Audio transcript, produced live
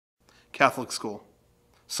Catholic school,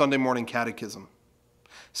 Sunday morning catechism.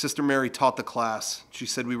 Sister Mary taught the class. She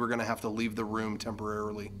said we were going to have to leave the room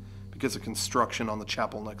temporarily because of construction on the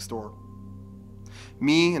chapel next door.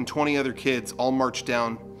 Me and 20 other kids all marched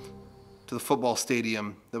down to the football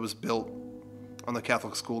stadium that was built on the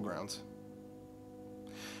Catholic school grounds.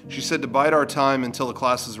 She said to bide our time until the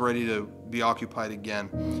class is ready to be occupied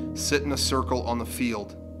again. Sit in a circle on the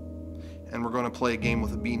field, and we're going to play a game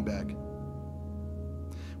with a beanbag.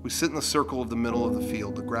 We sit in the circle of the middle of the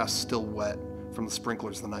field, the grass still wet from the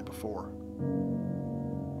sprinklers the night before.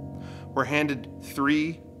 We're handed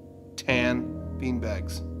 3 tan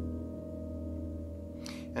beanbags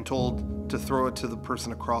and told to throw it to the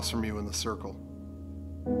person across from you in the circle.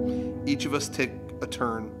 Each of us take a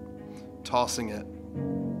turn tossing it.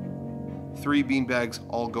 3 beanbags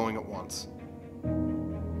all going at once.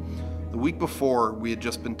 The week before, we had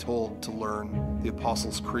just been told to learn the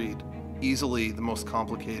Apostles' Creed, easily the most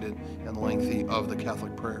complicated and lengthy of the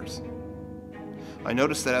Catholic prayers. I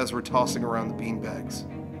noticed that as we're tossing around the beanbags,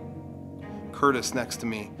 Curtis next to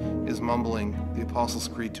me is mumbling the Apostles'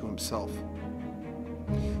 Creed to himself.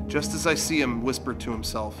 Just as I see him whisper to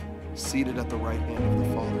himself, seated at the right hand of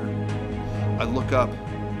the Father, I look up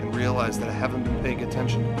and realize that I haven't been paying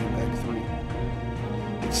attention to beanbag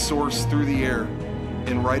 3. It soars through the air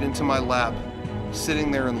and right into my lap,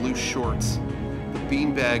 sitting there in loose shorts. The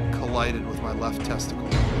beanbag collided with my left testicle,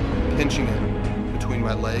 pinching it between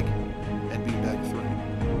my leg and beanbag 3.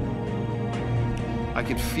 I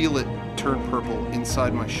could feel it turn purple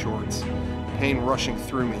inside my shorts, pain rushing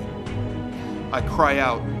through me. I cry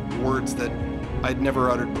out words that I'd never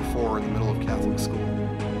uttered before in the middle of Catholic school.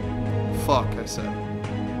 Fuck, I said.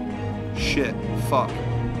 Shit, fuck.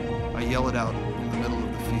 I yell it out in the middle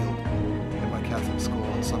of the field at my Catholic school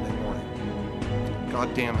on Sunday morning.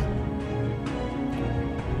 God damn it.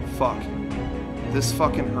 Fuck. This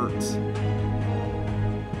fucking hurts.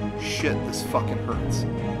 Shit, this fucking hurts.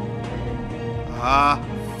 Ah,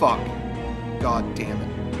 fuck. God damn it.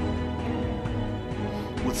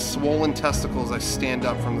 With swollen testicles, I stand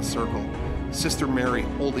up from the circle, Sister Mary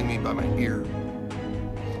holding me by my ear.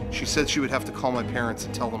 She said she would have to call my parents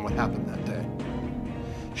and tell them what happened that day.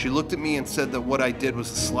 She looked at me and said that what I did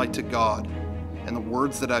was a slight to God, and the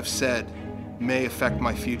words that I've said may affect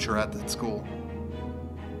my future at that school.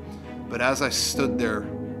 But as I stood there,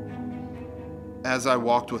 as I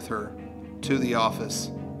walked with her to the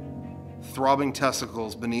office, throbbing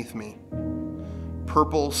testicles beneath me,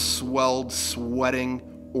 purple, swelled, sweating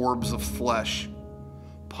orbs of flesh,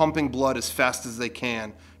 pumping blood as fast as they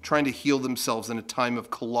can, trying to heal themselves in a time of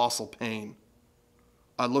colossal pain.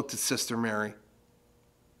 I looked at Sister Mary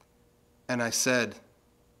and I said,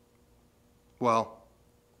 well,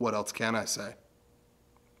 what else can I say?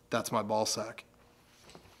 That's my ball sack.